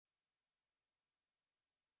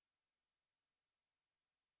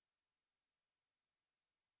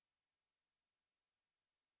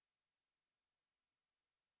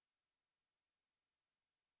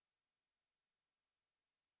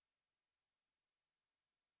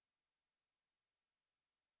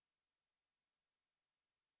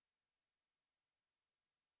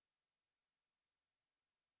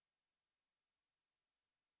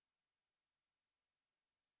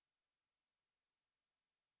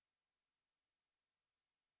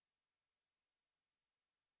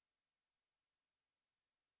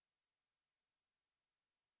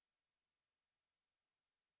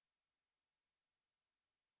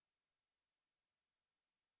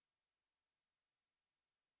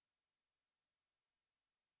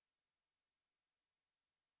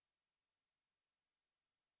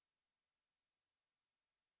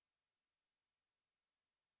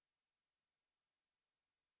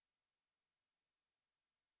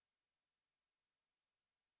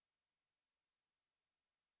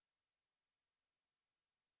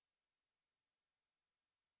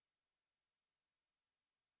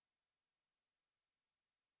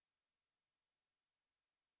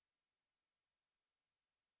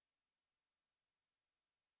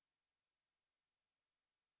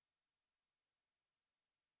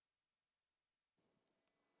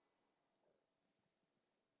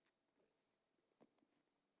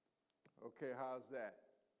Okay, how's that?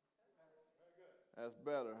 That's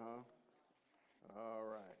better, huh? All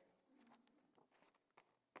right.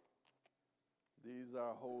 These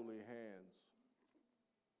are holy hands.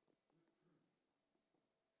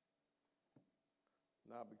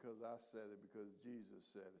 Not because I said it, because Jesus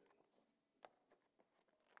said it.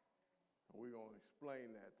 And we're going to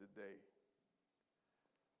explain that today.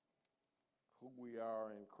 Who we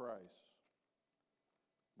are in Christ.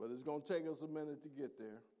 But it's going to take us a minute to get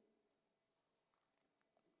there.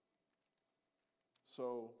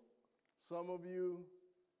 So, some of you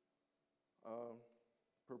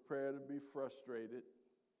prepare to be frustrated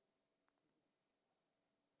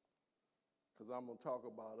because I'm going to talk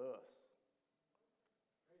about us.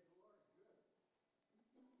 Praise the Lord, good.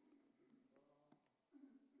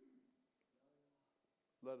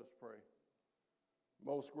 Let us pray.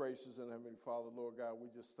 Most gracious and Heavenly Father, Lord God, we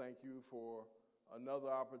just thank you for another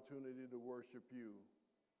opportunity to worship you.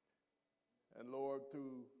 And Lord,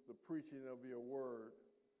 through the preaching of your word,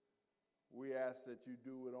 we ask that you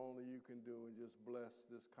do what only you can do and just bless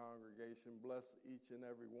this congregation. Bless each and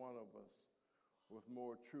every one of us with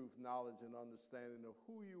more truth, knowledge, and understanding of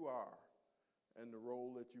who you are and the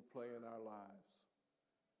role that you play in our lives.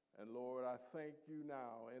 And Lord, I thank you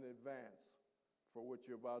now in advance for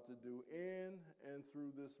what you're about to do in and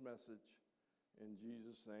through this message. In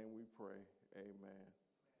Jesus' name we pray. Amen.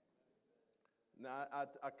 Now,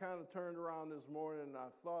 I kind of turned around this morning and I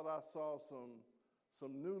thought I saw some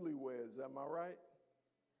newlyweds. Am I right?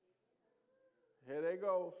 Here they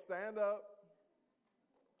go. Stand up.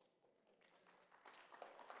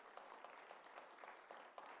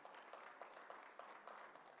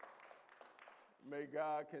 May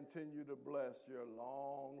God continue to bless your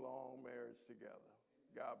long, long marriage together.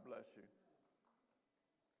 God bless you.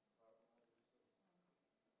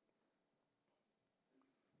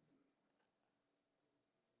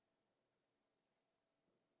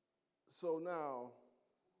 So now,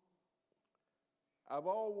 I've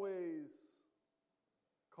always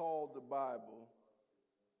called the Bible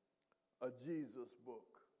a Jesus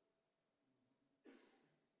book.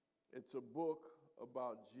 It's a book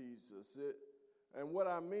about Jesus. And what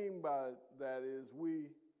I mean by that is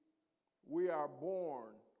we are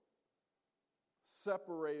born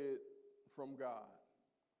separated from God.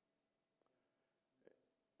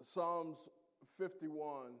 Psalms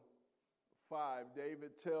 51:5,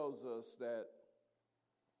 David tells us that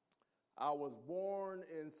I was born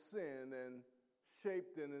in sin and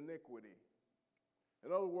shaped in iniquity.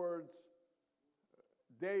 In other words,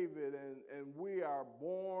 David and we are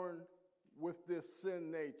born with this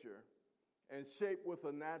sin nature and shaped with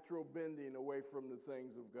a natural bending away from the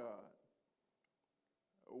things of God.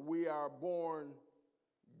 We are born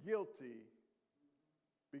guilty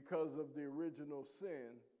because of the original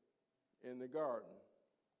sin in the garden.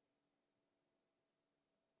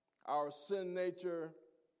 Our sin nature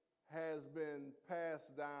has been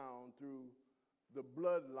passed down through the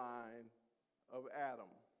bloodline of Adam.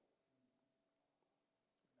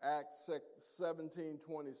 Acts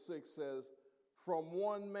 17:26 says, from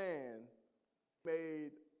one man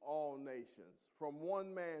made all nations. From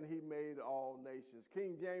one man he made all nations.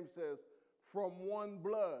 King James says, from one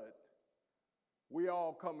blood we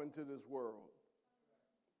all come into this world.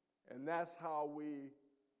 And that's how we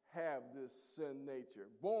have this sin nature,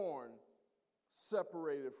 born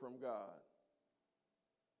separated from God.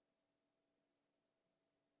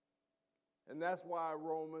 And that's why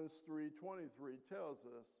Romans 3:23 tells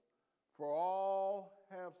us, for all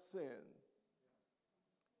have sinned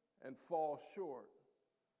and fall short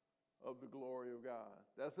of the glory of God.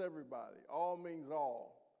 That's everybody. All means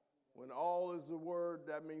all. When all is the word,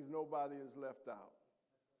 that means nobody is left out.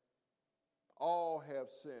 All have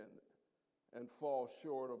sinned and fall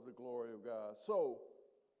short of the glory of God. So,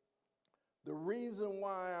 the reason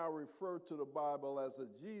why I refer to the Bible as a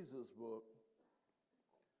Jesus book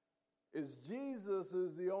is Jesus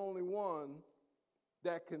is the only one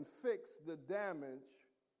that can fix the damage,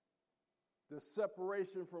 the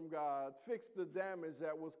separation from God, fix the damage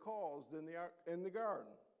that was caused in the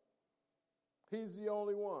garden. He's the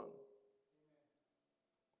only one.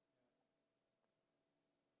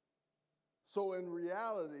 So in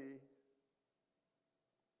reality,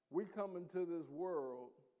 we come into this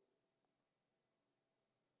world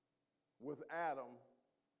with Adam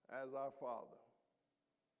as our father.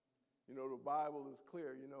 You know, the Bible is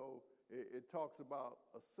clear. You know, it talks about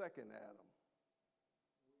a second Adam,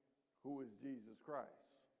 who is Jesus Christ.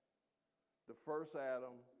 The first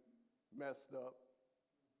Adam messed up,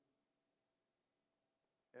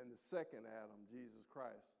 and the second Adam, Jesus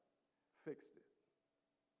Christ, fixed it.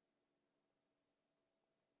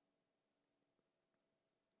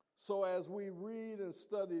 So as we read and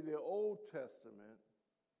study the Old Testament,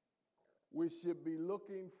 we should be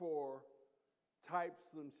looking for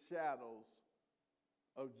types and shadows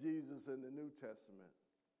of Jesus in the New Testament.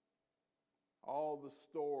 All the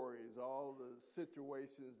stories, all the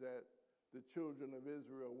situations that the children of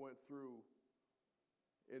Israel went through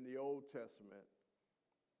in the Old Testament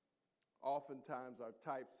oftentimes are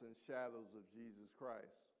types and shadows of Jesus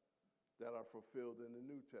Christ that are fulfilled in the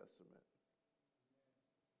New Testament.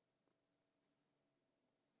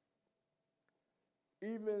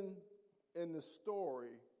 Even in the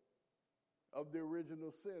story of the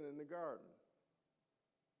original sin in the garden.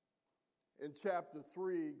 In chapter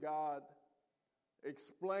 3, God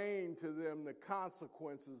explained to them the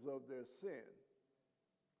consequences of their sin.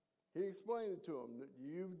 He explained it to them that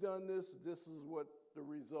you've done this, this is what the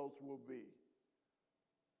results will be.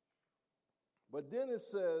 But then it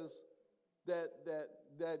says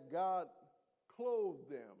that God clothed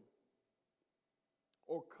them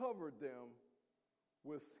or covered them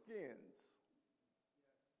with skins.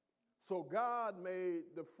 So God made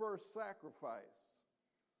the first sacrifice.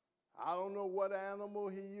 I don't know what animal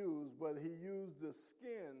he used, but he used the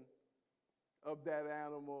skin of that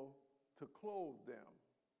animal to clothe them,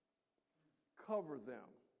 cover them.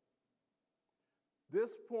 This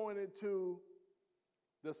pointed to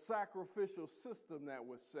the sacrificial system that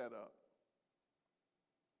was set up,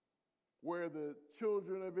 where the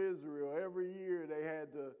children of Israel, every year they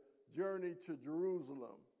had to journey to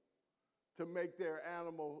Jerusalem to make their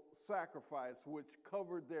animal sacrifice, which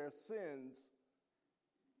covered their sins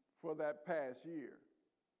for that past year.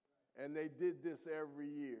 And they did this every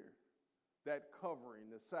year, that covering,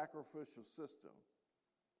 the sacrificial system.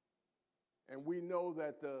 And we know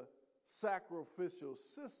that the sacrificial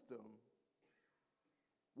system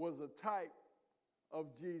was a type of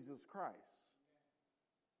Jesus Christ.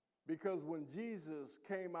 Because when Jesus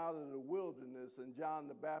came out of the wilderness and John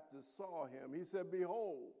the Baptist saw him, he said,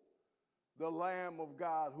 "Behold, the Lamb of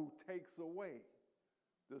God who takes away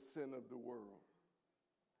the sin of the world."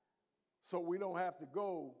 So we don't have to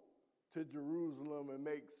go to Jerusalem and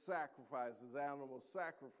make sacrifices, animal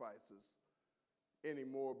sacrifices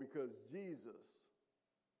anymore, because Jesus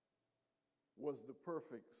was the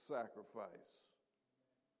perfect sacrifice.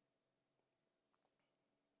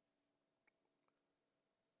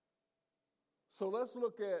 So let's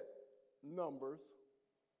look at Numbers.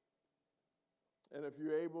 And if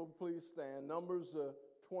you're able, please stand. Numbers,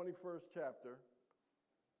 21st chapter,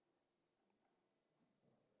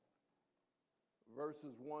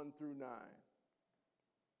 verses 1 through 9.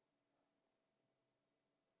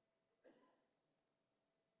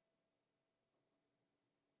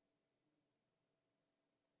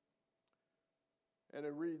 And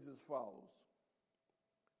it reads as follows.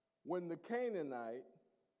 When the Canaanite,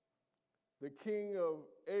 the king of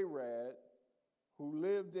Arad, who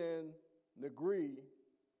lived in Negree,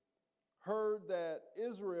 heard that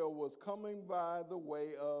Israel was coming by the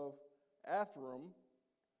way of Atharim,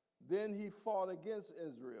 then he fought against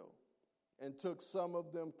Israel and took some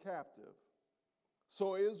of them captive.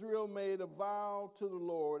 So Israel made a vow to the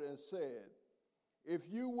Lord and said, "If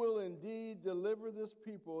you will indeed deliver this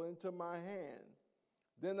people into my hand,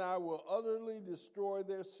 then I will utterly destroy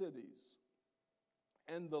their cities."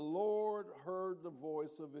 And the Lord heard the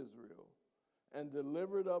voice of Israel and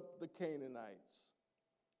delivered up the Canaanites.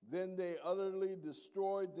 Then they utterly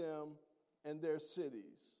destroyed them and their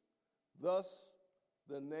cities. Thus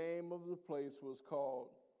the name of the place was called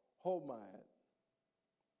Hormah.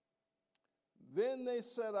 Then they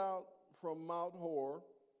set out from Mount Hor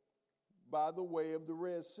by the way of the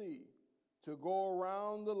Red Sea to go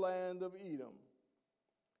around the land of Edom.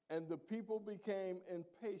 And the people became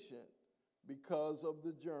impatient because of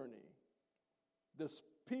the journey. The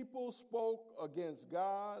people spoke against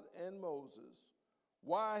God and Moses.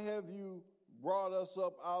 "Why have you brought us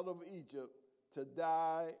up out of Egypt to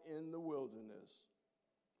die in the wilderness?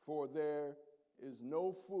 For there is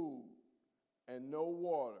no food and no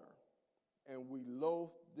water, and we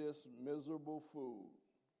loathe this miserable food."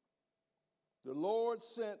 The Lord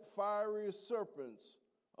sent fiery serpents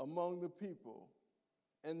among the people,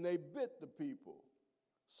 and they bit the people.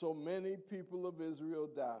 So many people of Israel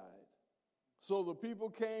died. So the people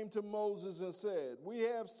came to Moses and said, "We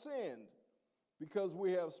have sinned because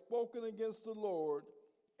we have spoken against the Lord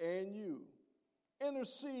and you.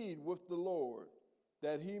 Intercede with the Lord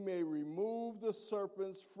that he may remove the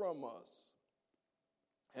serpents from us."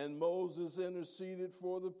 And Moses interceded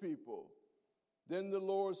for the people. Then the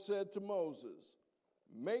Lord said to Moses,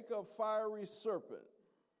 "Make a fiery serpent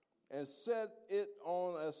and set it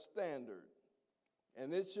on a standard.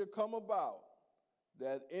 And it shall come about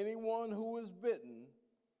that anyone who is bitten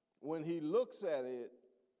When he looks at it,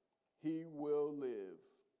 he will live.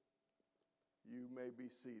 You may be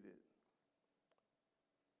seated.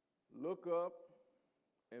 Look up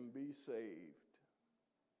and be saved.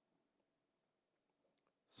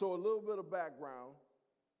 So a little bit of background.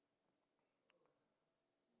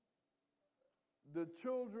 The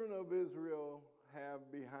children of Israel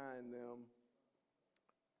have behind them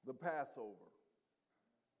the Passover,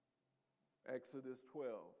 Exodus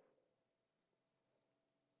 12.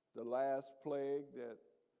 The last plague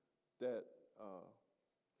that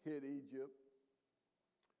hit Egypt.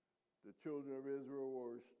 The children of Israel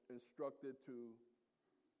were instructed to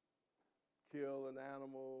kill an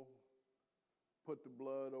animal, put the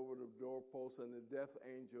blood over the doorpost, and the death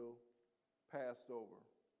angel passed over.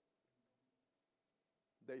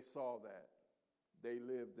 They saw that. They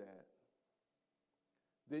lived that.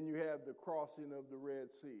 Then you have the crossing of the Red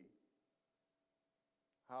Sea,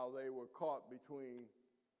 how they were caught between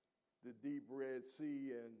the deep Red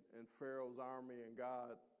Sea and Pharaoh's army, and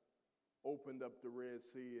God opened up the Red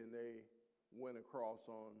Sea and they went across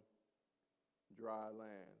on dry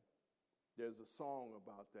land. There's a song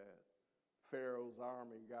about that. Pharaoh's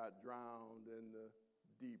army got drowned in the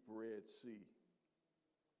deep Red Sea.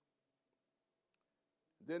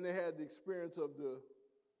 Then they had the experience of the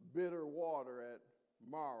bitter water at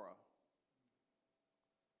Marah.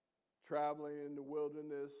 Traveling in the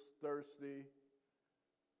wilderness, thirsty,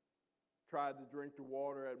 tried to drink the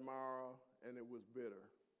water at Marah, and it was bitter.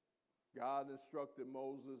 God instructed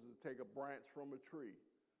Moses to take a branch from a tree,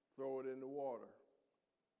 throw it in the water,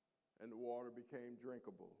 and the water became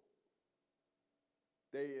drinkable.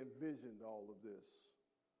 They envisioned all of this.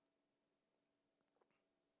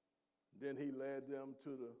 Then he led them to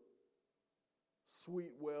the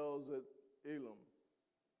sweet wells at Elim.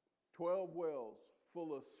 12 wells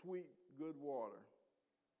full of sweet, good water.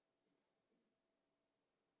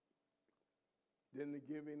 Then the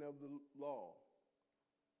giving of the law,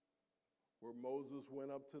 where Moses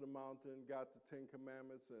went up to the mountain, got the 10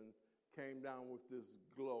 Commandments, and came down with this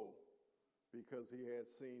glow because he had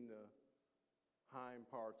seen the hind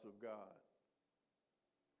parts of God.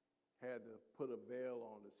 Had to put a veil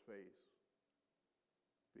on his face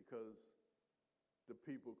because the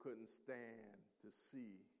people couldn't stand to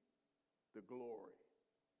see the glory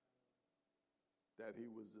that he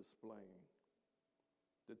was displaying.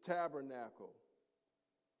 The tabernacle,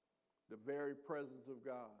 the very presence of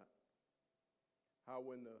God. How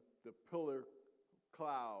when the pillar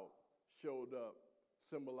cloud showed up,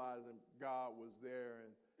 symbolizing God was there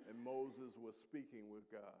and Moses was speaking with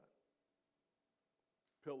God.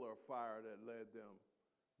 Pillar of fire that led them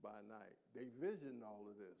by night. They visioned all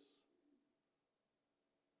of this.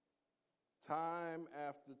 Time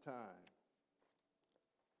after time,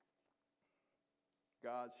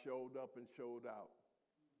 God showed up and showed out.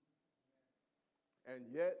 And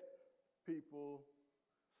yet, people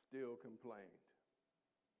still complained.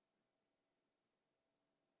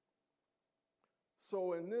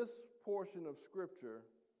 So in this portion of Scripture,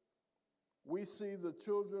 we see the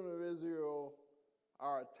children of Israel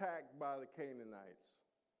are attacked by the Canaanites.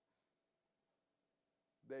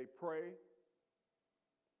 They pray,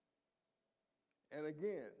 and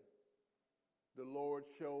again, the Lord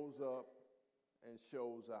shows up and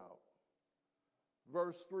shows out.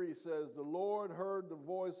 Verse 3 says, "The Lord heard the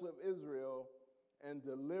voice of Israel and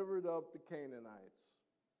delivered up the Canaanites."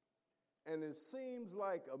 And it seems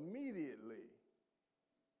like immediately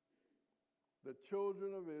the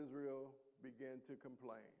children of Israel began to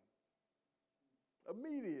complain.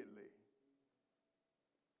 Immediately.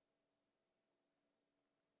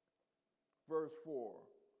 Verse 4,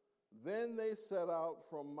 "Then they set out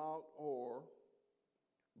from Mount Hor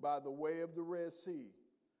by the way of the Red Sea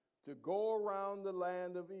to go around the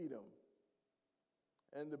land of Edom.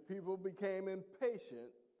 And the people became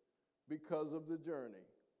impatient because of the journey."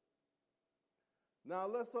 Now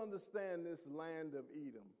let's understand this land of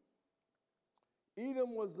Edom.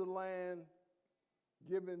 Edom was the land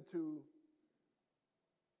given to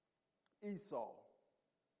Esau.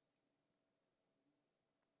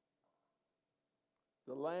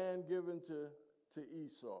 The land given to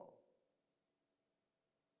Esau.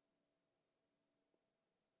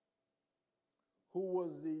 Who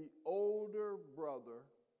was the older brother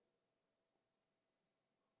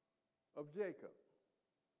of Jacob.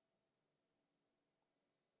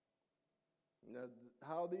 Now,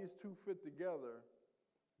 how these two fit together,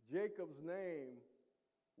 Jacob's name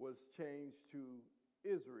was changed to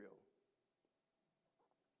Israel.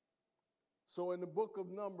 So in the book of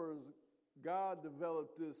Numbers, God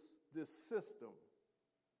developed this system.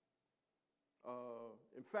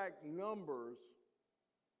 In fact, Numbers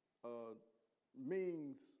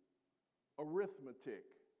means arithmetic.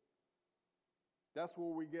 That's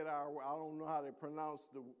where we get our, I don't know how to pronounce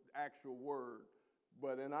the actual word,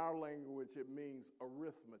 but in our language it means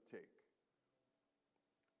arithmetic.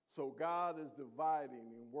 So God is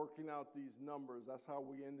dividing and working out these numbers. That's how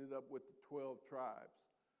we ended up with the 12 tribes.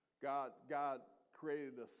 God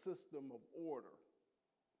created a system of order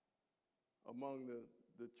among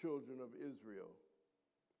the children of Israel.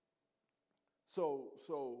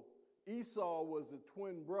 So Esau was the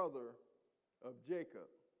twin brother of Jacob,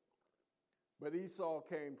 but Esau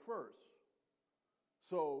came first.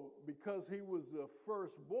 So because he was the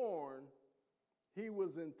firstborn, he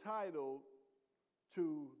was entitled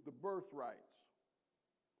to the birthrights.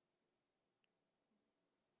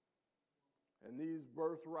 And these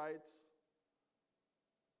birthrights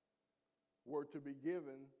were to be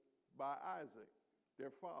given by Isaac,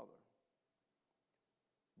 their father.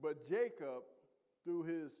 But Jacob, through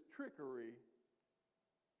his trickery,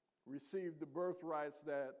 received the birthrights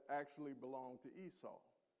that actually belonged to Esau.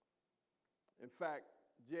 In fact,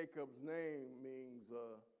 Jacob's name means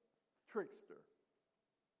trickster.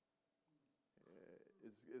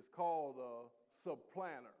 It's called a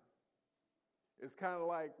supplanter. It's kind of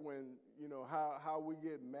like when, how we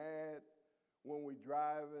get mad when we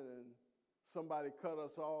driving and somebody cut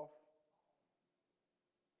us off,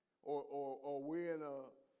 or we're in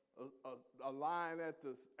a line at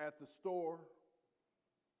the store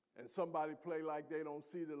and somebody play like they don't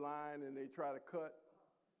see the line and they try to cut.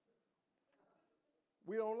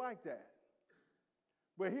 We don't like that.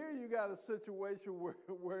 But here you got a situation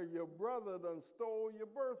where your brother done stole your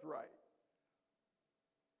birthright.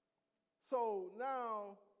 So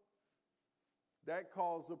now that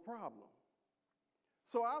caused a problem.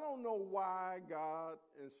 So I don't know why God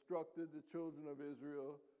instructed the children of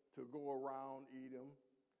Israel to go around Edom.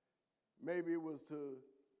 Maybe it was to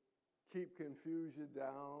keep confusion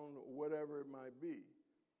down or whatever it might be.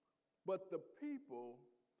 But the people,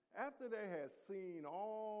 after they had seen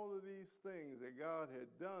all of these things that God had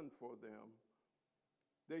done for them,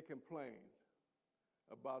 they complained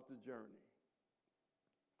about the journey.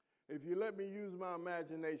 If you let me use my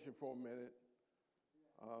imagination for a minute,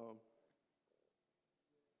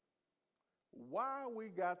 why we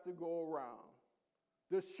got to go around?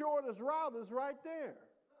 The shortest route is right there.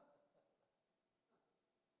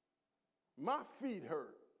 My feet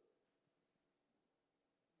hurt.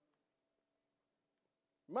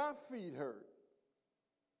 My feet hurt.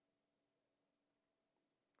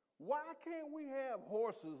 Why can't we have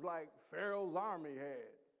horses like Pharaoh's army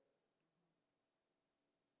had?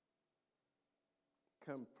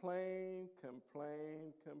 Complain,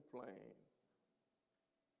 complain, complain.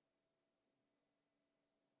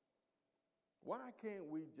 Why can't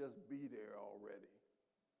we just be there already?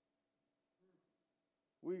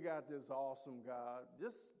 We got this awesome God.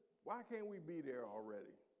 Why can't we be there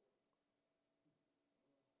already?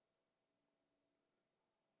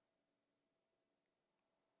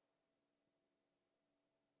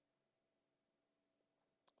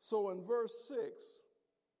 So in verse 6,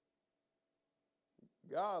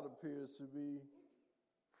 God appears to be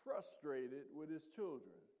frustrated with his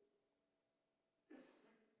children.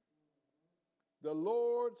 The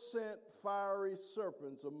Lord sent fiery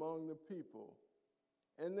serpents among the people,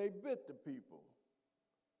 and they bit the people,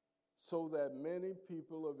 so that many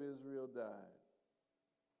people of Israel died.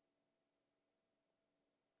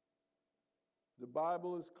 The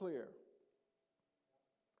Bible is clear.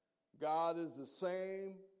 God is the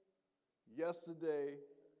same yesterday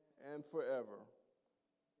and forever.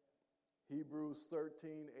 Hebrews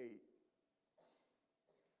 13:8.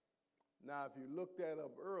 Now, if you look that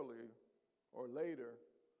up earlier or later,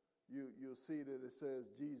 you'll see that it says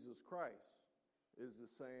Jesus Christ is the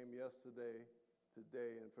same yesterday,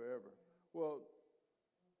 today, and forever. Well,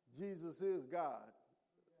 Jesus is God.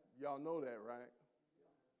 Y'all know that, right?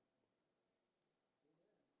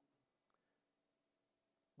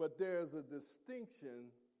 But there's a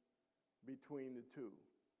distinction between the two.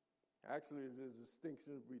 Actually, there's a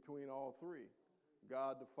distinction between all three.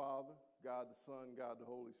 God the Father, God the Son, God the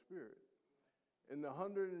Holy Spirit. In the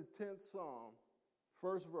 110th Psalm,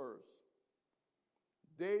 first verse,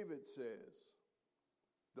 David says,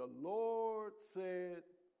 "The Lord said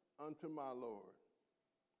unto my Lord,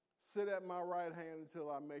 sit at my right hand until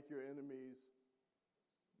I make your enemies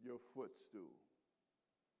your footstool."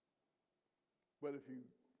 But if you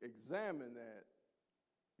examine that,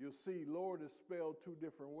 you'll see Lord is spelled two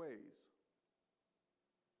different ways.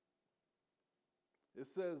 It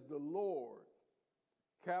says the Lord,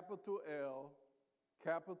 capital L,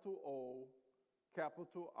 capital O,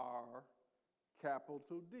 capital R,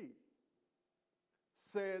 capital D,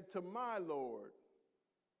 said to my Lord,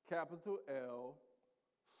 capital L,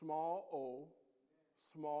 small o,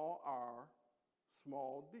 small r,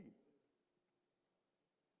 small d.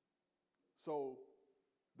 So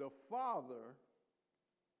the Father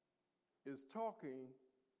is talking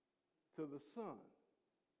to the Son.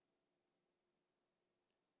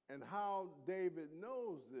 And how David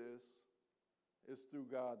knows this is through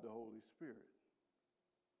God the Holy Spirit.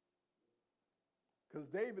 Because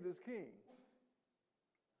David is king.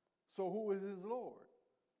 So who is his Lord?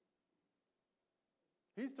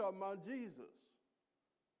 He's talking about Jesus.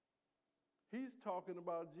 He's talking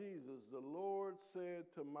about Jesus. The Lord said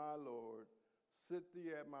to my Lord, sit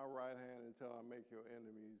thee at my right hand until I make your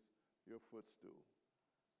enemies your footstool.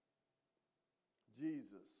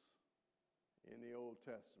 Jesus in the Old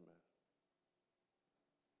Testament.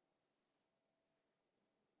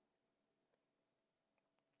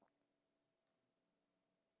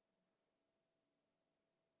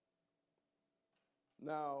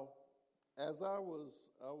 Now, as I was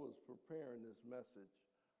preparing this message,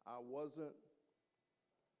 I wasn't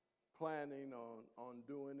planning on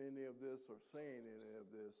doing any of this or saying any of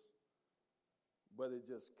this, but it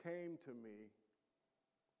just came to me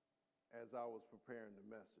as I was preparing the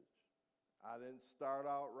message. I didn't start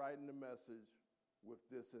out writing the message with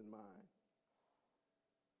this in mind.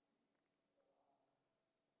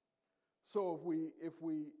 So if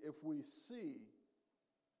we see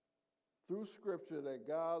through Scripture that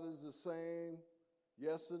God is the same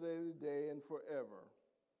yesterday, today, and forever,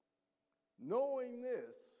 knowing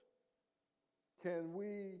this, can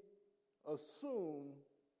we assume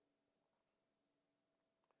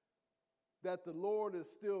that the Lord is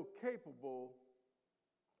still capable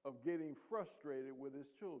of getting frustrated with his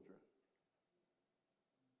children?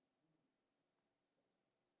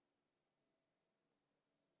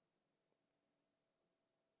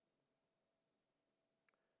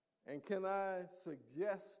 And can I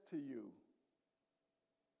suggest to you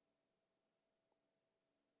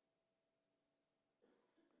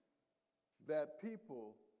that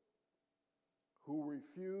people who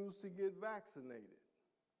refuse to get vaccinated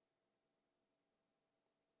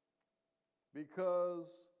because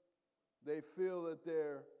they feel that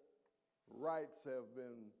their rights have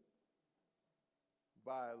been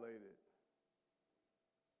violated,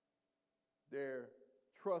 they're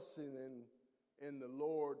trusting in the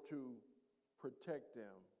Lord to protect them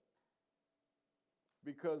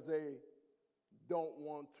because they don't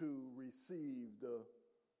want to receive the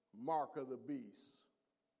mark of the beast.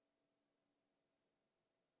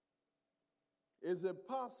 Is it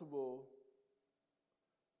possible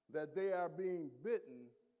that they are being bitten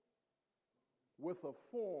with a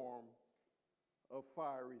form of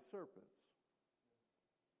fiery serpents?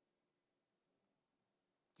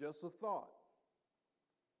 Just a thought.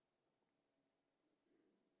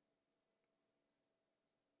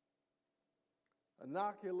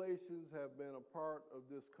 Inoculations have been a part of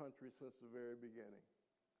this country since the very beginning.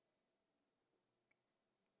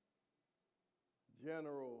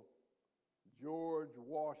 General George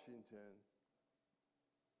Washington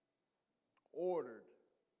ordered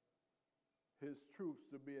his troops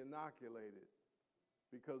to be inoculated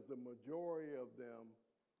because the majority of them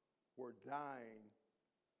were dying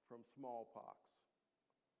from smallpox.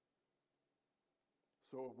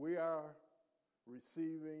 So if we are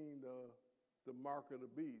receiving the mark of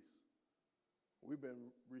the beast, we've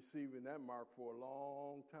been receiving that mark for a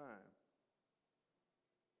long time.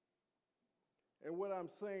 And what I'm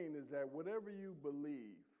saying is that whatever you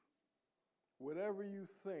believe, whatever you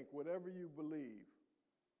think, whatever you believe,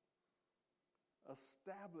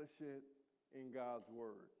 establish it in God's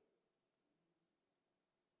Word.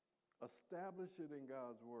 Establish it in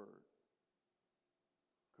God's Word.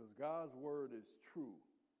 Because God's Word is true.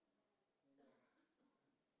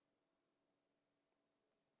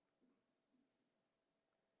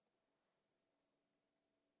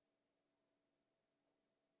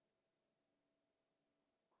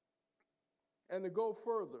 And to go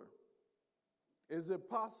further, is it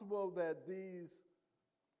possible that these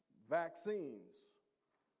vaccines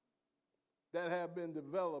that have been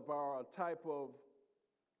developed are a type of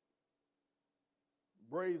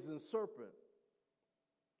brazen serpent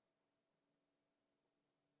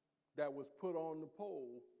that was put on the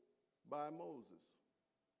pole by Moses?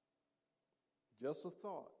 Just a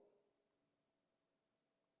thought.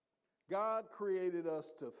 God created us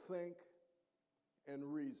to think and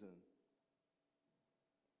reason.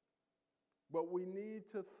 But we need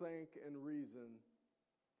to think and reason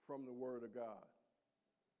from the Word of God.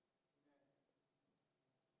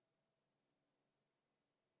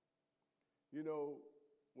 You know,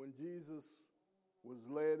 when Jesus was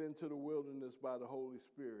led into the wilderness by the Holy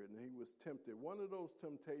Spirit, and he was tempted. One of those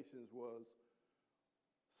temptations was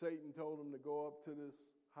Satan told him to go up to this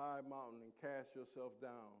high mountain and cast yourself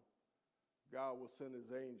down. God will send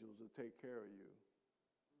his angels to take care of you,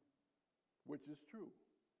 which is true.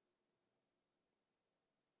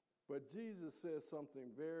 But Jesus says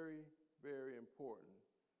something very, very important.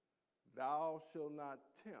 Thou shalt not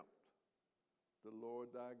tempt the Lord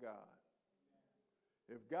thy God.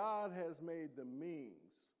 If God has made the means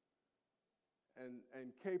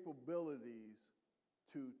and capabilities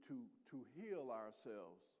to heal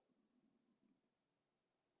ourselves,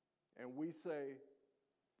 and we say,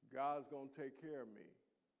 God's going to take care of me,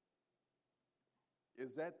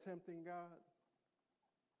 is that tempting God?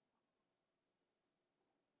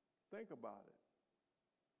 Think about it.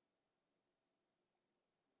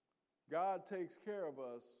 God takes care of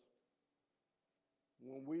us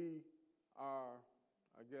when we are,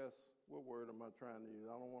 I guess, what word am I trying to use?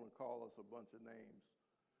 I don't want to call us a bunch of names.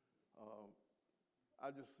 I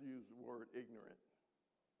just use the word ignorant.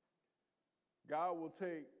 God will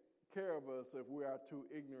take care of us if we are too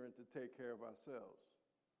ignorant to take care of ourselves.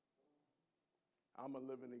 I'm a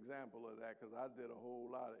living example of that because I did a whole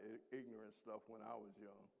lot of ignorant stuff when I was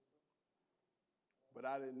young. But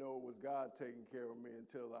I didn't know it was God taking care of me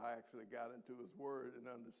until I actually got into his word and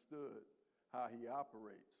understood how he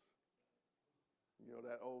operates. You know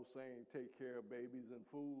that old saying, take care of babies and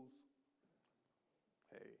fools?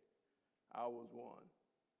 Hey, I was one.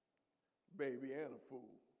 Baby and a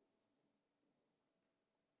fool.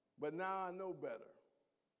 But now I know better.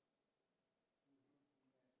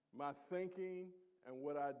 My thinking and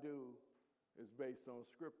what I do is based on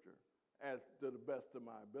Scripture as to the best of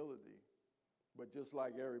my ability. But just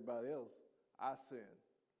like everybody else, I sin.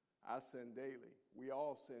 I sin daily. We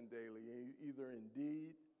all sin daily, either in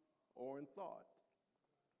deed or in thought.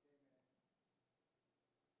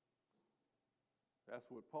 That's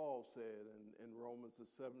what Paul said in Romans the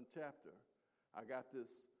 7th chapter. I got this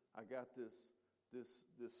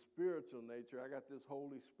spiritual nature. I got this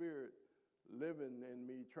Holy Spirit living in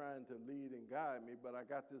me, trying to lead and guide me, but I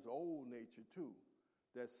got this old nature too,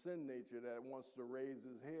 that sin nature that wants to raise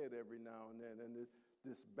his head every now and then, and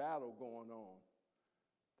this battle going on.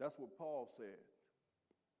 That's what Paul said.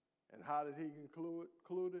 And how did he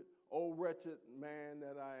conclude it? O wretched man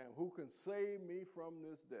that I am, who can save me from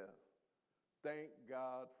this death? Thank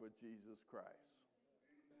God for Jesus Christ.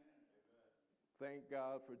 Thank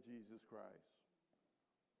God for Jesus Christ.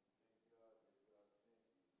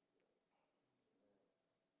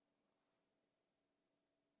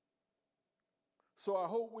 So I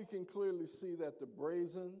hope we can clearly see that the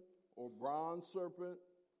brazen or bronze serpent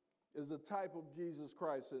is a type of Jesus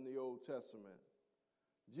Christ in the Old Testament.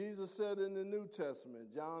 Jesus said in the New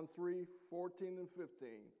Testament, John 3:14 and 15,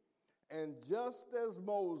 and just as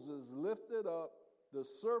Moses lifted up the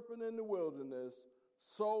serpent in the wilderness,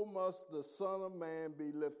 so must the Son of Man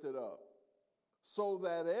be lifted up, so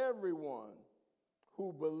that everyone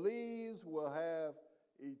who believes will have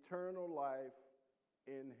eternal life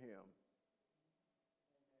in him.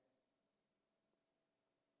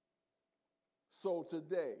 So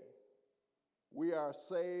today, we are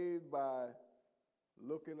saved by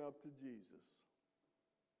looking up to Jesus.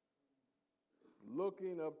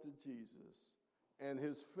 Looking up to Jesus and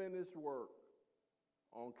his finished work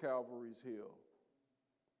on Calvary's Hill.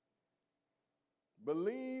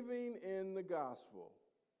 Believing in the gospel,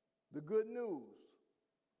 the good news,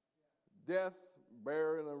 death,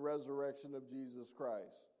 burial, and resurrection of Jesus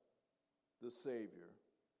Christ, the Savior.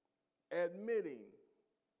 Admitting,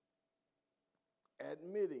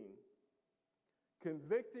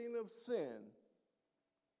 convicting of sin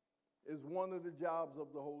is one of the jobs of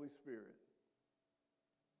the Holy Spirit.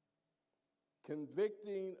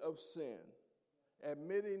 Convicting of sin,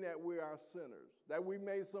 admitting that we are sinners, that we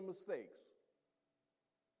made some mistakes.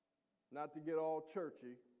 Not to get all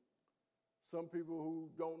churchy. Some people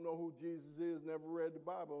who don't know who Jesus is, never read the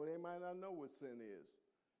Bible, they might not know what sin is.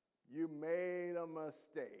 You made a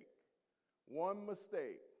mistake. One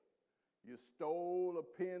mistake. You stole a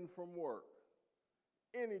pen from work.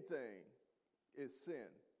 Anything is sin,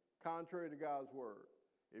 contrary to God's word.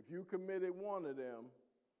 If you committed one of them,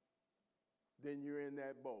 then you're in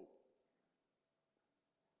that boat.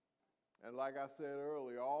 And like I said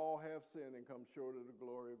earlier, all have sinned and come short of the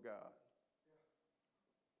glory of God.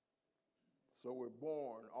 So we're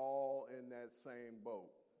born all in that same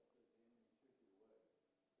boat.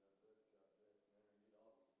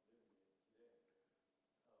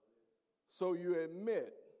 So you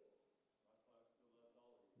admit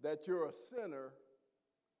that you're a sinner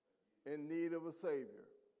in need of a Savior.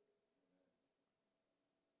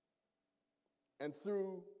 And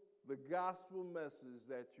through the gospel message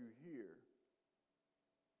that you hear,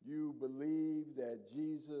 you believe that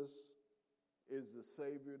Jesus is the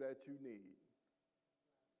Savior that you need.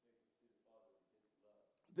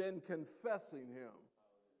 Then confessing him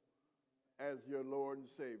as your Lord and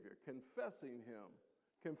Savior. Confessing him.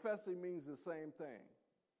 Confessing means the same thing.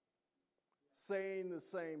 Saying the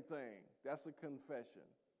same thing. That's a confession.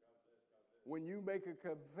 When you make a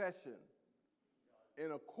confession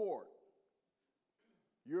in a court,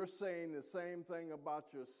 you're saying the same thing about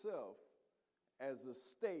yourself as the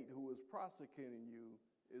state who is prosecuting you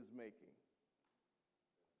is making.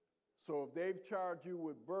 So if they've charged you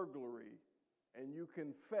with burglary and you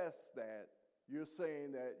confess that, you're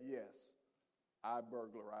saying that, yes, I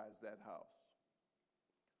burglarized that house.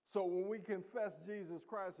 So when we confess Jesus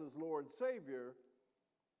Christ as Lord and Savior,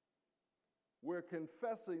 we're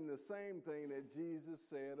confessing the same thing that Jesus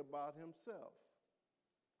said about himself.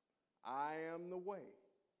 I am the way,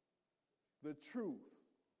 the truth,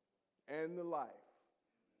 and the life.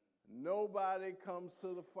 Nobody comes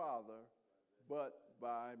to the Father but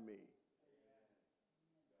by me.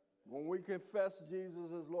 When we confess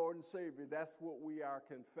Jesus as Lord and Savior, that's what we are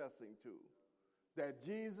confessing to. That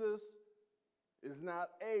Jesus is not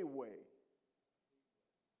a way.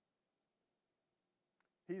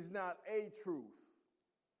 He's not a truth.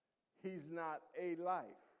 He's not a life.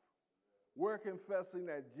 We're confessing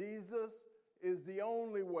that Jesus is the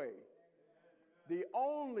only way, the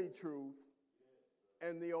only truth,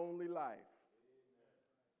 and the only life.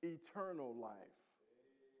 Eternal life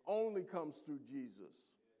only comes through Jesus.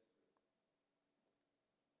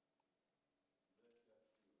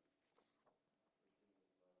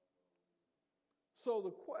 So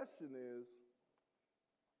the question is,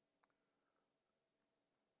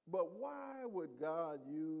 but why would God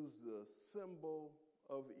use the symbol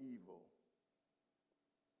of evil,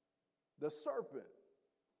 the serpent,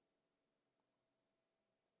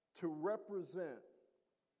 to represent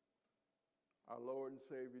our Lord and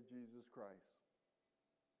Savior Jesus Christ?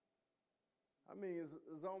 I mean,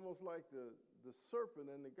 it's almost like the serpent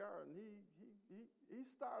in the garden. He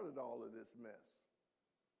started all of this mess.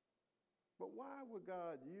 But why would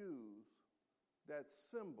God use that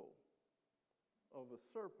symbol of a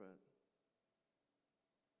serpent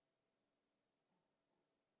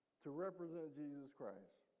to represent Jesus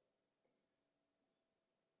Christ?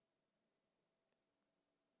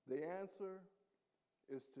 The answer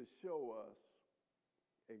is to show us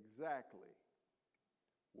exactly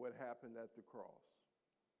what happened at the cross.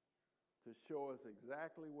 To show us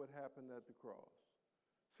exactly what happened at the cross.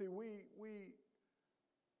 See,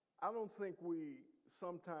 I don't think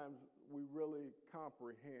sometimes we really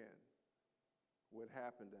comprehend what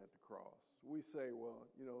happened at the cross. We say, well,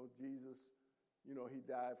 Jesus, he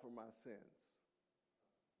died for my sins.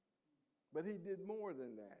 But he did more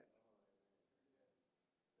than that.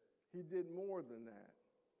 He did more than that.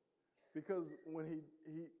 Because when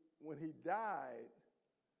he died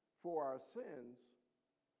for our sins,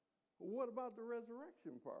 what about the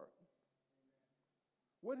resurrection part?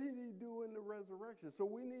 What did he do in the resurrection? So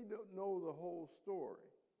we need to know the whole story.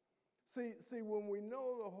 See, when we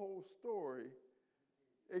know the whole story,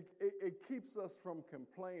 it keeps us from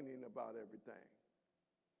complaining about everything.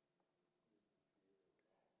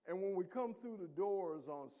 And when we come through the doors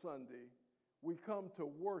on Sunday, we come to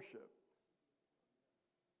worship.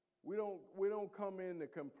 We don't come in to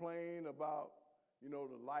complain about, the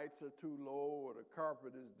lights are too low or the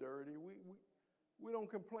carpet is dirty. We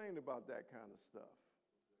don't complain about that kind of stuff.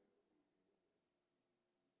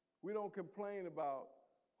 We don't complain about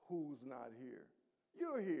who's not here.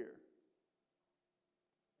 You're here.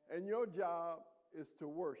 And your job is to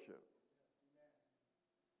worship.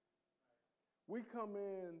 We come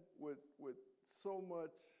in with so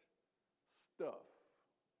much stuff.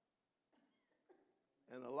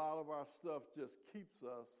 And a lot of our stuff just keeps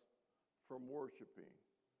us from worshiping.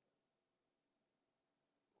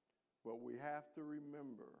 But we have to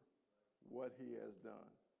remember what he has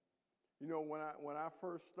done. When I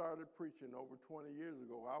first started preaching over 20 years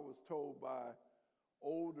ago, I was told by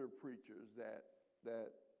older preachers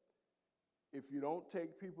that if you don't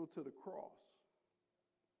take people to the cross,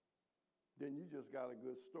 then you just got a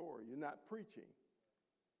good story. You're not preaching.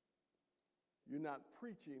 You're not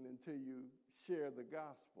preaching until you share the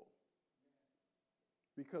gospel.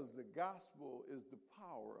 Because the gospel is the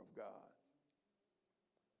power of God.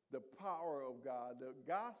 The power of God. The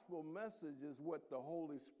gospel message is what the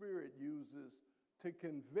Holy Spirit uses to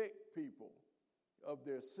convict people of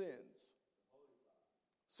their sins.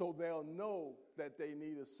 So they'll know that they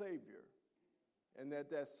need a Savior and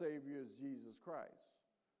that Savior is Jesus Christ.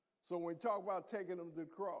 So when we talk about taking them to the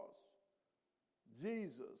cross,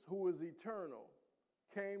 Jesus, who is eternal,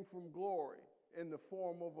 came from glory in the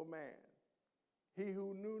form of a man. He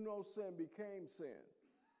who knew no sin became sin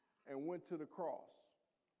and went to the cross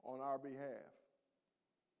on our behalf.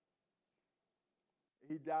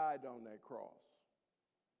 He died on that cross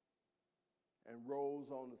and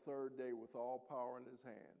rose on the third day with all power in his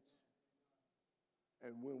hands.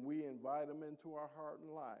 And when we invite him into our heart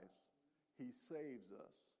and lives, he saves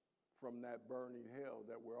us from that burning hell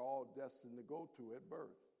that we're all destined to go to at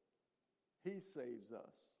birth. He saves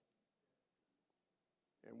us.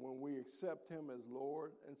 And when we accept him as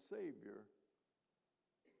Lord and Savior,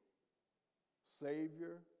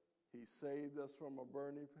 he saved us from a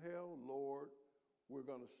burning hell. Lord, we're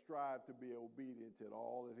going to strive to be obedient in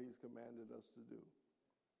all that he's commanded us to do.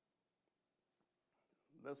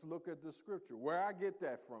 Let's look at the scripture. Where I get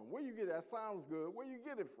that from. Where you get that? Sounds good. Where you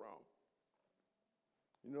get it from?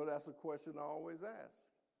 You know, that's a question I always ask.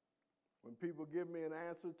 When people give me an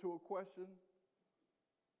answer to a question,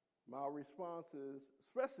 my response is,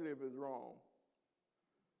 especially if it's wrong,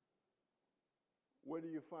 where do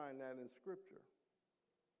you find that in Scripture?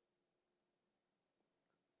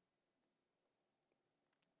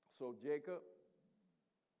 So Jacob,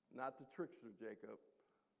 not the trickster Jacob,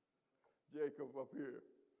 Jacob up here.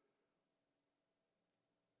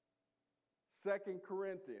 2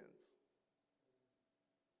 Corinthians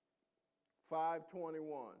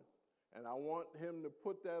 5:21. And I want him to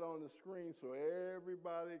put that on the screen so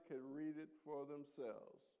everybody can read it for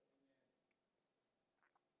themselves.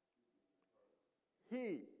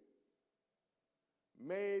 He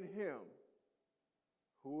made him.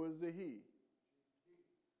 Who is the he?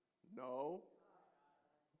 No.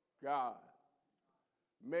 God.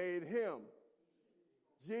 Made him,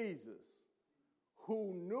 Jesus,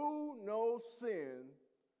 who knew no sin,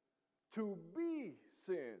 to be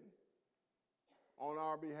sin on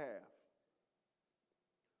our behalf,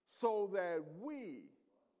 so that we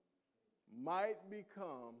might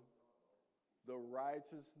become the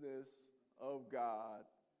righteousness of God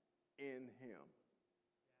in him.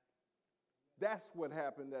 That's what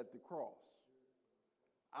happened at the cross.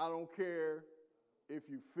 I don't care if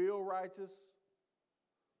you feel righteous,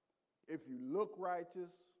 if you look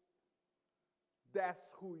righteous, that's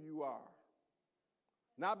who you are.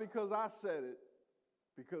 Not because I said it,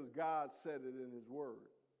 because God said it in his word.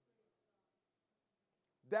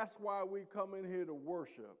 That's why we come in here to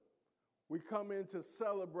worship. We come in to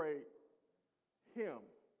celebrate him,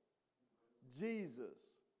 Jesus,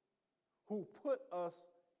 who put us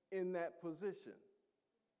in that position.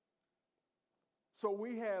 So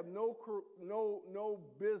we have no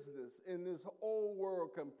business in this whole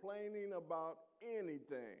world complaining about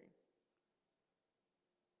anything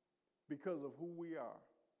because of who we are.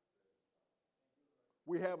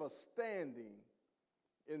 We have a standing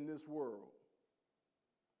in this world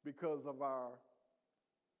because of our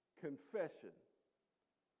confession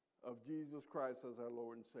of Jesus Christ as our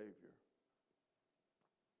Lord and Savior.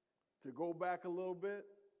 To go back a little bit,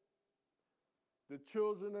 the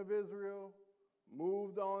children of Israel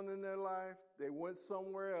moved on in their life. They went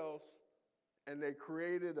somewhere else, and they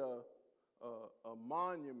created a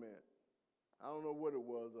monument. I don't know what it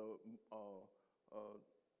was,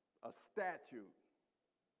 a statue,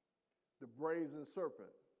 the brazen serpent.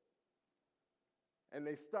 And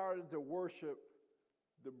they started to worship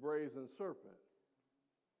the brazen serpent.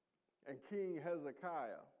 And King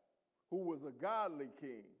Hezekiah, who was a godly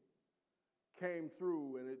king, came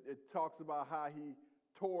through, and it talks about how he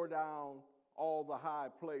tore down all the high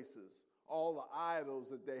places, all the idols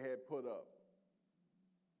that they had put up.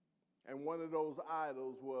 And one of those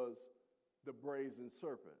idols was the brazen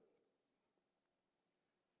serpent.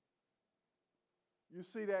 You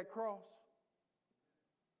see that cross?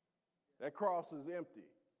 That cross is empty.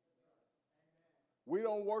 We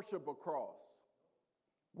don't worship a cross.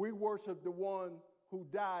 We worship the one who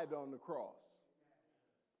died on the cross,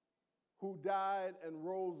 who died and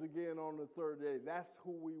rose again on the third day. That's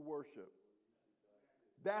who we worship.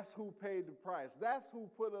 That's who paid the price. That's who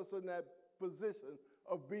put us in that position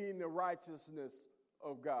of being the righteousness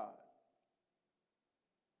of God.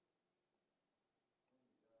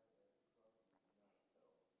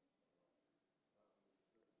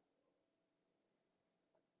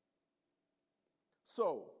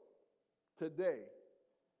 So, today,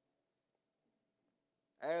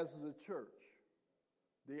 as the church,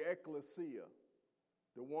 the ecclesia,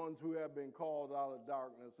 the ones who have been called out of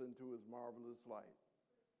darkness into his marvelous light,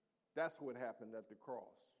 that's what happened at the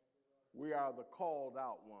cross. We are the called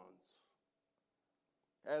out ones.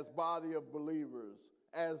 As body of believers,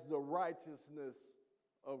 as the righteousness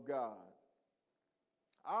of God.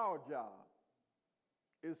 Our job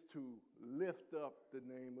is to lift up the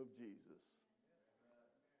name of Jesus.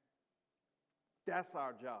 That's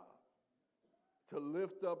our job, to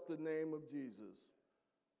lift up the name of Jesus,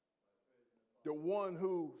 the one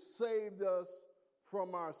who saved us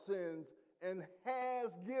from our sins and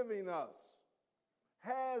has given us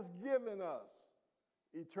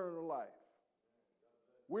eternal life.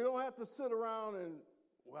 We don't have to sit around and,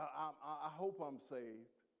 well, I hope I'm saved.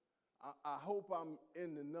 I hope I'm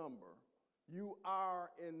in the number. You are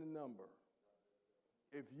in the number.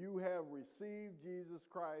 If you have received Jesus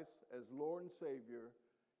Christ as Lord and Savior,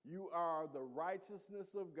 you are the righteousness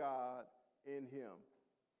of God in him.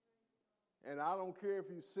 And I don't care if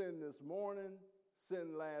you sinned this morning,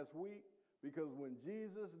 sinned last week, because when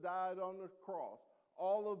Jesus died on the cross,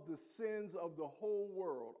 all of the sins of the whole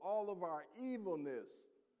world, all of our evilness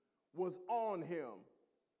was on him.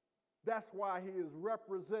 That's why he is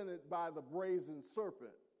represented by the brazen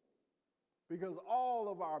serpent. Because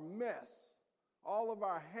all of our mess, all of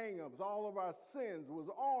our hang-ups, all of our sins was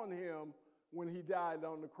on him when he died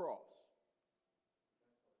on the cross.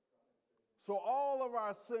 So all of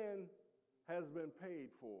our sin has been paid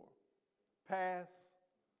for, past,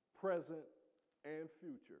 present, and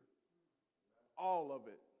future. All of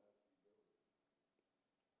it.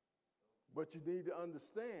 But you need to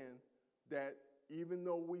understand that even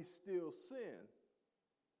though we still sin,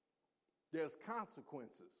 there's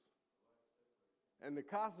consequences. And the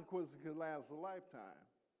consequences can last a lifetime.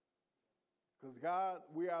 Because God,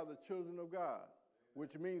 we are the children of God,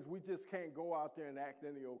 which means we just can't go out there and act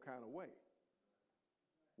any old kind of way.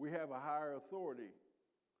 We have a higher authority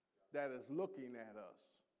that is looking at us,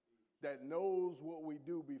 that knows what we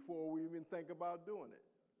do before we even think about doing it.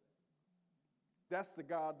 That's the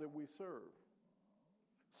God that we serve.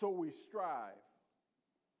 So we strive.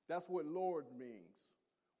 That's what Lord means.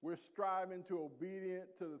 We're striving to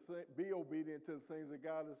be obedient to the things that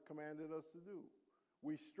God has commanded us to do.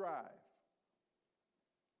 We strive.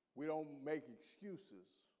 We don't make excuses.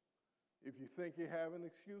 If you think you have an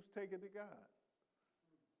excuse, take it to God.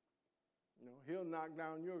 You know, he'll knock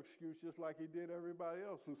down your excuse just like he did everybody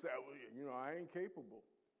else who said, well, you know, I ain't capable.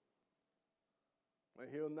 And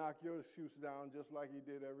he'll knock your excuse down just like he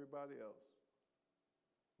did everybody else.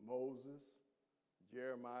 Moses,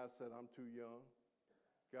 Jeremiah said, I'm too young.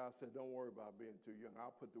 God said, don't worry about being too young.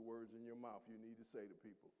 I'll put the words in your mouth you need to say to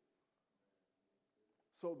people.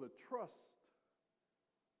 So the trust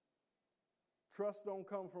don't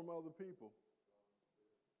come from other people.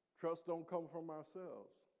 Trust don't come from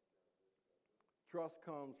ourselves. Trust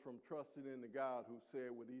comes from trusting in the God who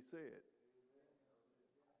said what he said.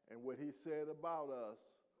 And what he said about us,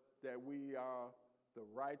 that we are the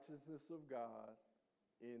righteousness of God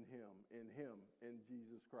in him, in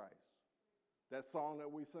Jesus Christ. That song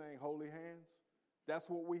that we sang, Holy Hands, that's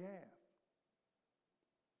what we have.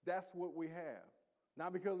 That's what we have.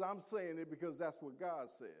 Not because I'm saying it, because that's what God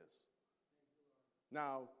says.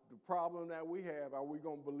 Now, the problem that we have, are we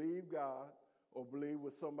going to believe God or believe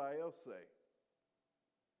what somebody else say?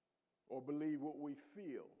 Or believe what we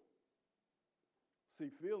feel? See,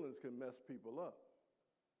 feelings can mess people up.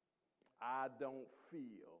 I don't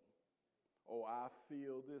feel. Oh, I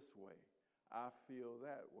feel this way. I feel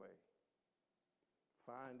that way.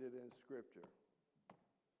 Find it in Scripture.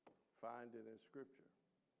 Find it in Scripture.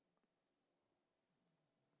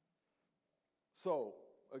 So,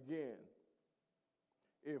 again,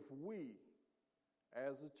 if we,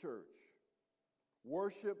 as a church,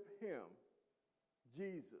 worship him,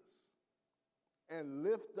 Jesus, and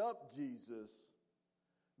lift up Jesus,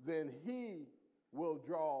 then he will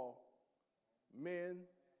draw men,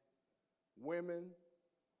 women,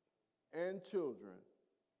 and children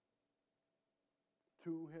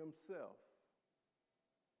to himself,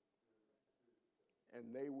 and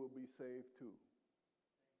they will be saved too.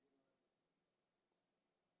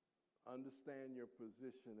 Understand your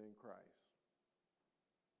position in Christ.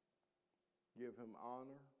 Give him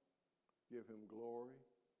honor, give him glory,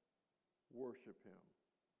 worship him,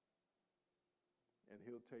 and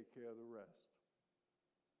he'll take care of the rest.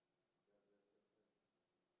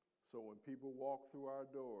 So when people walk through our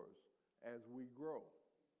doors as we grow,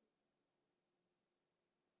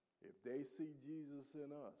 if they see Jesus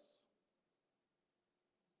in us,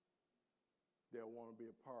 they'll want to be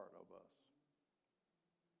a part of us.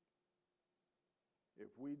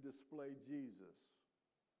 If we display Jesus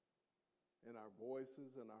in our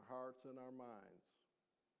voices and our hearts and our minds,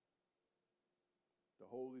 the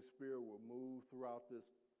Holy Spirit will move throughout this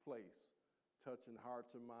place, touching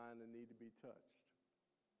hearts and minds that need to be touched.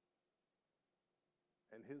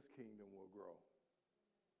 And his kingdom will grow.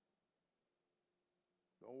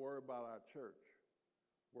 Don't worry about our church.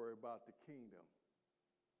 Worry about the kingdom.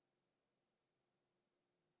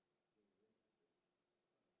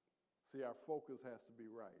 See, our focus has to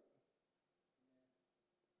be right.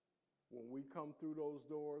 When we come through those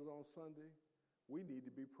doors on Sunday, we need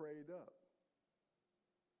to be prayed up.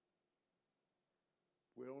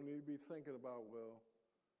 We don't need to be thinking about, well,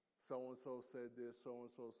 so-and-so said this,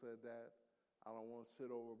 so-and-so said that. I don't want to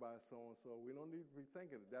sit over by so-and-so. We don't need to be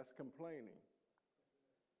thinking it. That's complaining.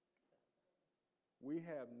 We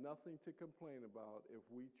have nothing to complain about if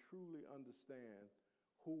we truly understand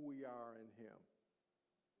who we are in him.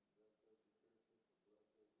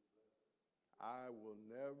 I will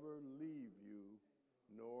never leave you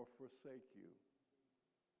nor forsake you.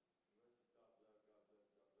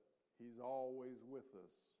 He's always with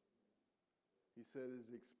us. He said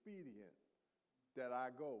it's expedient that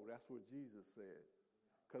I go. That's what Jesus said.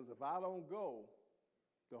 Because if I don't go,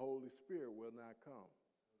 the Holy Spirit will not come.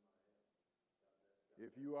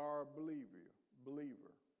 If you are a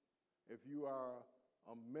believer, if you are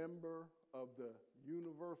a member of the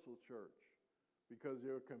universal church, because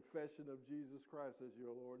your confession of Jesus Christ as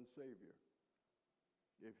your Lord and Savior,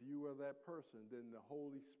 if you are that person, then the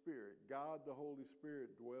Holy Spirit, God the Holy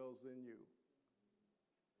Spirit dwells in you.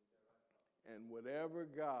 And whatever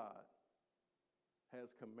God has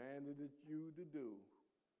commanded you to do,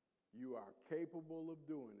 you are capable of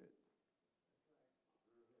doing it.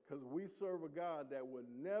 Because we serve a God that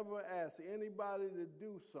would never ask anybody to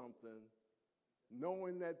do something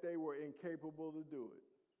knowing that they were incapable to do it.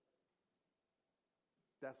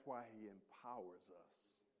 That's why he empowers us.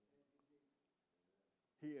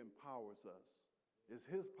 He empowers us. It's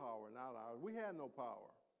his power, not ours. We had no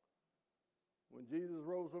power. When Jesus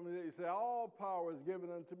rose from the dead, he said, all power is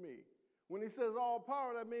given unto me. When he says all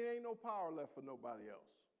power, that means ain't no power left for nobody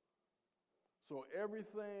else. So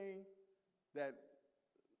everything that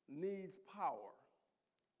needs power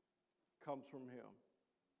comes from him.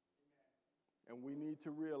 And we need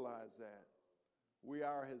to realize that. We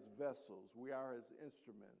are his vessels. We are his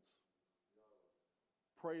instruments.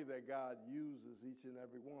 Pray that God uses each and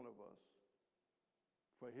every one of us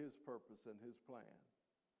for his purpose and his plan.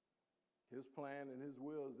 His plan and his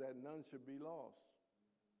will is that none should be lost.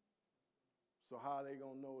 So how are they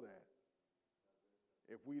going to know that?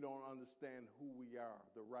 If we don't understand who we are,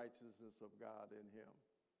 the righteousness of God in him.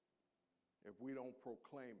 If we don't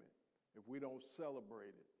proclaim it. If we don't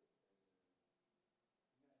celebrate it.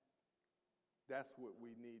 That's what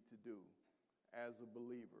we need to do as a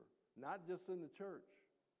believer. Not just in the church,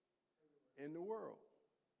 in the world.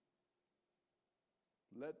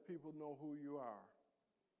 Let people know who you are.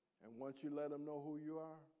 And once you let them know who you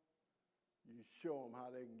are, you show them how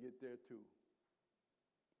they can get there too.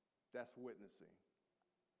 That's witnessing.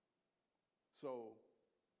 So,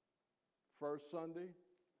 first Sunday,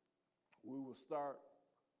 we will start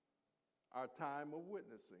our time of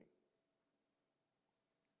witnessing.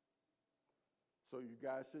 So you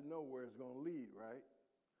guys should know where it's going to lead, right?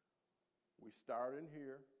 We start in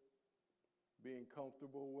here, being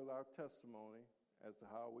comfortable with our testimony as to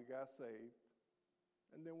how we got saved,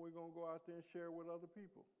 and then we're going to go out there and share with other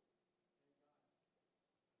people.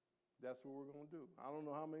 That's what we're going to do. I don't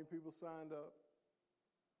know how many people signed up.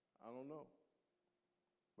 I don't know.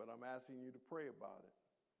 But I'm asking you to pray about it.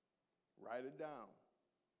 Write it down.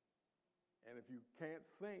 And if you can't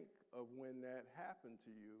think of when that happened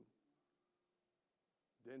to you,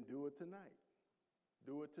 then do it tonight.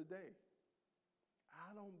 Do it today.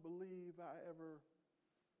 I don't believe I ever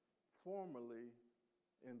formally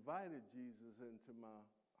invited Jesus into my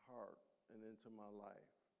heart and into my life.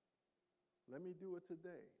 Let me do it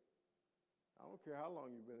today. I don't care how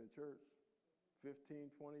long you've been in church,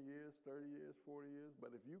 15, 20 years, 30 years, 40 years,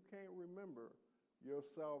 but if you can't remember your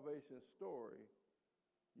salvation story,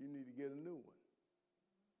 you need to get a new one.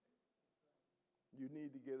 You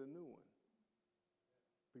need to get a new one.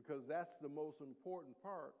 Because that's the most important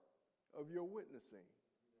part of your witnessing.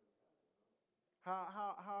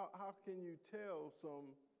 How can you tell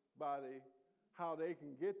somebody how they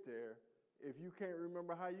can get there if you can't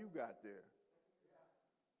remember how you got there?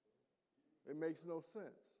 It makes no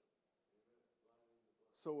sense.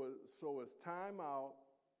 So it's time out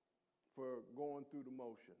for going through the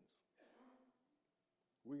motions.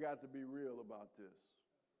 We got to be real about this.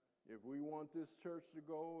 If we want this church to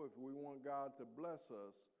go, if we want God to bless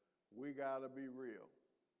us, we got to be real.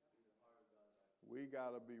 We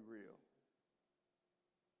got to be real.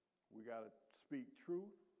 We got to speak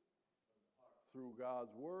truth through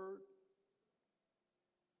God's word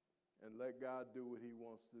and let God do what he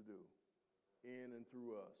wants to do in and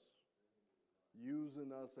through us,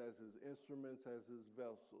 using us as his instruments, as his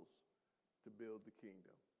vessels to build the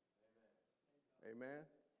kingdom. Amen.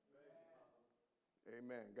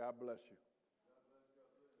 Amen. Amen. God bless you.